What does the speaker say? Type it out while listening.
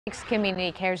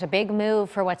Community Cares, a big move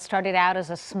for what started out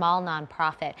as a small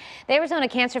nonprofit. The Arizona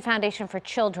Cancer Foundation for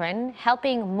Children,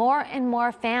 helping more and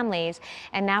more families,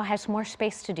 and now has more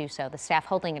space to do so. The staff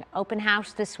holding an open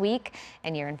house this week,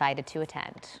 and you're invited to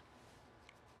attend.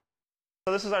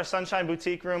 So this is our Sunshine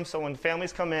Boutique room. So when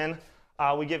families come in,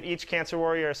 we give each cancer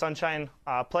warrior a Sunshine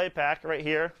play pack right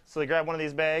here. So they grab one of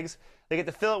these bags. They get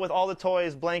to fill it with all the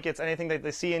toys, blankets, anything that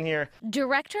they see in here.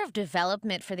 Director of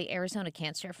Development for the Arizona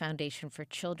Cancer Foundation for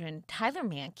Children, Tyler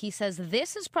Mankey, says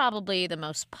this is probably the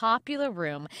most popular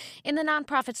room in the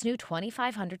nonprofit's new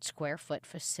 2,500 square foot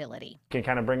facility. You can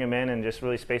kind of bring them in and just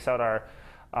really space out our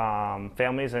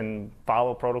families and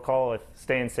follow protocol with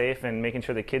staying safe and making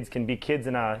sure the kids can be kids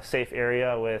in a safe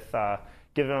area with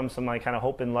giving them some kind of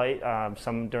hope and light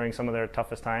during some of their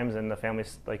toughest times and the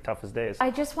family's toughest days. I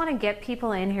just want to get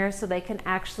people in here so they can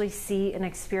actually see and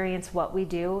experience what we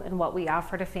do and what we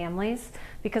offer to families,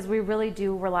 because we really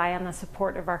do rely on the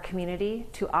support of our community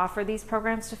to offer these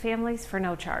programs to families for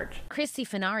no charge. Christy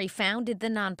Finari founded the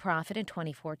nonprofit in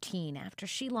 2014 after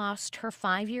she lost her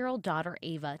 5-year-old daughter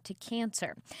Ava to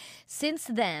cancer. Since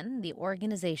then, the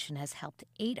organization has helped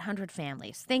 800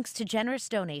 families thanks to generous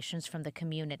donations from the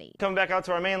community. Coming back out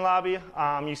to our main lobby,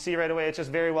 you see right away it's just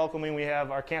very welcoming. We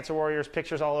have our cancer warriors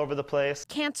pictures all over the place.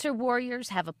 Cancer warriors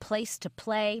have a place to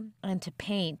play and to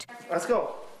paint. Let's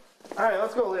go. All right,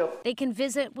 let's go, Leo. They can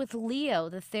visit with Leo,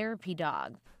 the therapy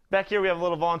dog. Back here we have a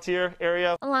little volunteer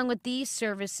area. Along with these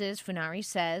services, Funari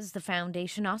says the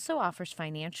foundation also offers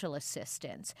financial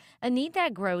assistance, a need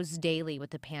that grows daily with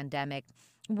the pandemic.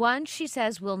 One, she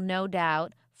says, will no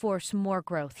doubt force more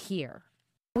growth here.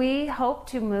 We hope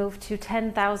to move to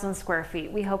 10,000 square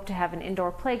feet. We hope to have an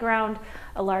indoor playground,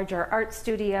 a larger art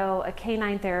studio, a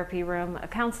canine therapy room, a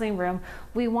counseling room.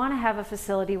 We want to have a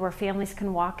facility where families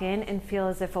can walk in and feel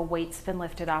as if a weight's been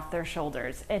lifted off their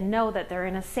shoulders and know that they're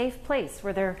in a safe place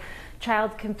where their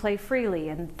child can play freely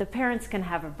and the parents can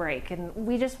have a break. And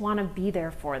we just want to be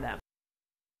there for them.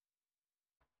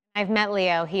 I've met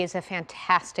Leo. He is a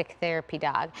fantastic therapy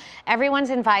dog. Everyone's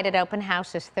invited. Open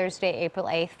house is Thursday, April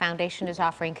 8th. Foundation is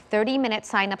offering 30-minute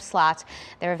sign-up slots.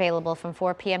 They're available from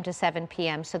 4 p.m. to 7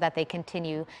 p.m. so that they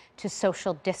continue to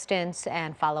social distance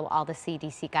and follow all the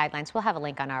CDC guidelines. We'll have a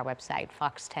link on our website,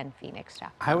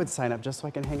 fox10phoenix.com. I would sign up just so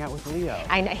I can hang out with Leo.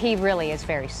 I know, he really is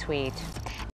very sweet.